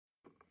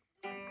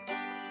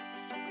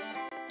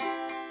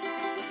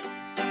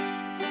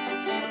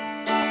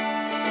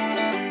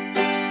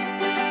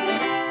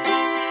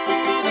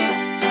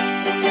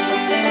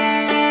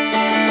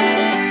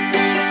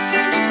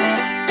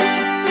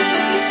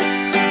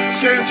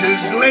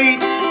Santa's late.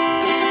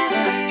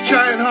 He's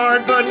trying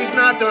hard, but he's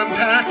not done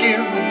packing.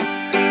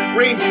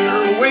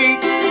 Reindeer wait,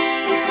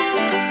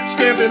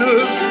 stamping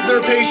hooves,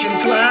 their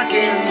patience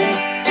lacking.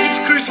 It's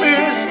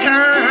Christmas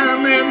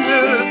time and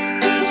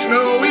the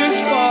snow is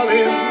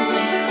falling.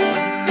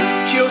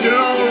 Children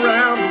all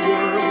around the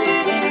world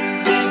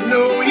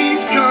know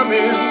he's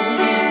coming.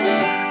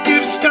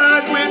 Gifts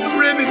tied with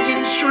ribbons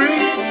and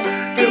strings,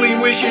 filling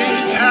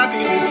wishes,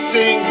 happiness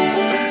sings.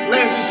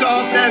 Lands as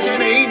soft as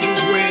an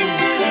angel's wing,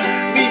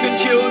 leaving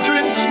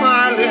children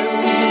smiling.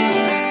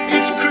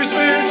 It's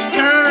Christmas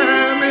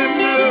time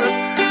and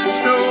the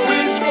snow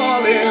is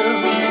falling.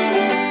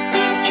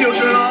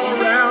 Children all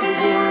around the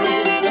world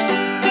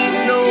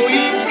know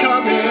he's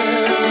coming.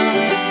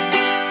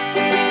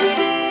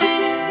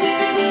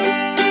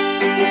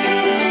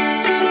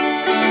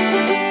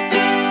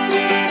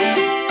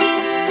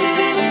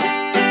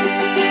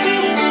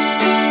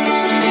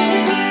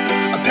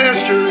 A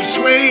pastor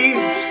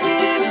sways,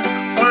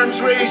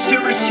 arms raised to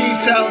receive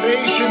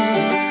salvation.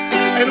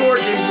 An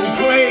organ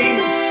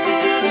plays,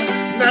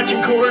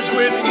 matching chords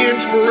with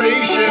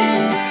inspiration.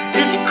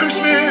 It's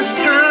Christmas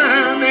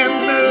time and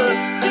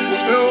the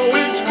snow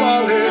is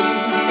falling.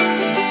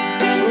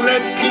 Let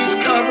peace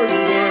cover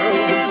the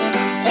world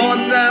on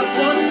that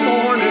one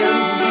morning.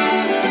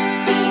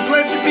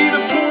 Blessed be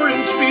the poor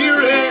in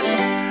spirit,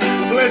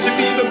 blessed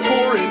be the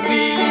poor in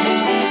need,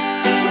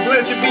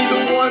 blessed be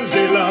the ones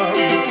they love,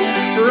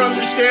 for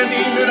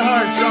understanding that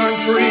hearts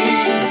aren't free.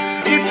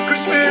 It's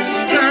Christmas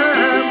time.